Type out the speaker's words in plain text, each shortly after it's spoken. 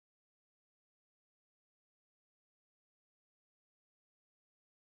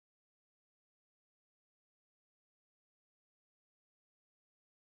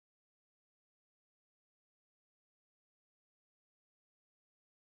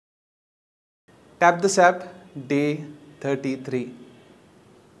Tap the SAP, day 33,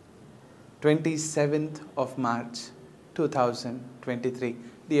 27th of March 2023.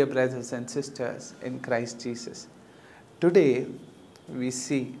 Dear brothers and sisters in Christ Jesus, today we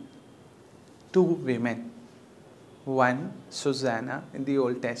see two women, one Susanna in the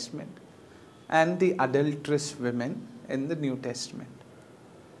Old Testament and the adulterous women in the New Testament.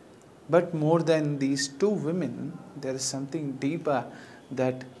 But more than these two women, there is something deeper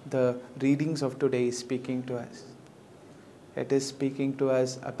that the readings of today is speaking to us. It is speaking to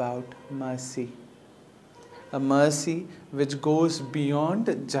us about mercy. A mercy which goes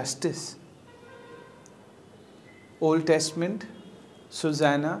beyond justice. Old Testament,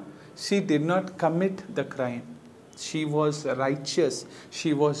 Susanna, she did not commit the crime. She was righteous.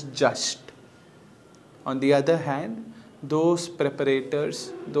 She was just. On the other hand, those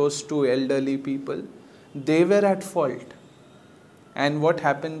preparators, those two elderly people, they were at fault. And what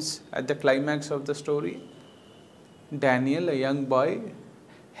happens at the climax of the story? Daniel, a young boy,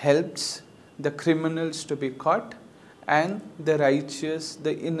 helps the criminals to be caught, and the righteous,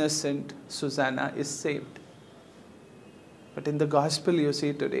 the innocent Susanna is saved. But in the gospel you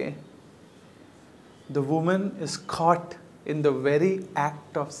see today, the woman is caught in the very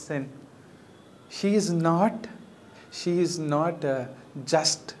act of sin. She is not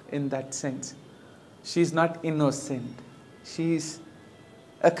just in that sense. She is not innocent. She is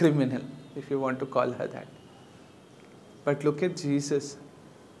a criminal, if you want to call her that. But look at Jesus.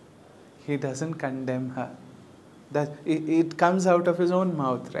 He doesn't condemn her. It comes out of his own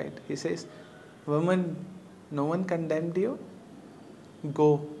mouth, right? He says, "Woman, no one condemned you?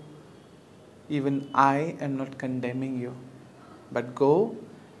 Go. Even I am not condemning you. But go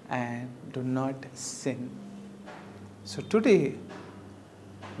and do not sin." So today,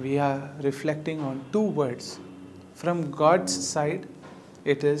 we are reflecting on two words. From God's side,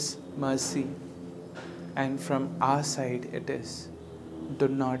 it is mercy. And from our side, it is do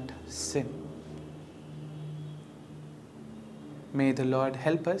not sin. May the Lord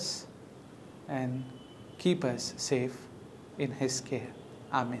help us and keep us safe in His care.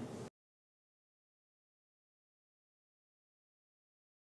 Amen.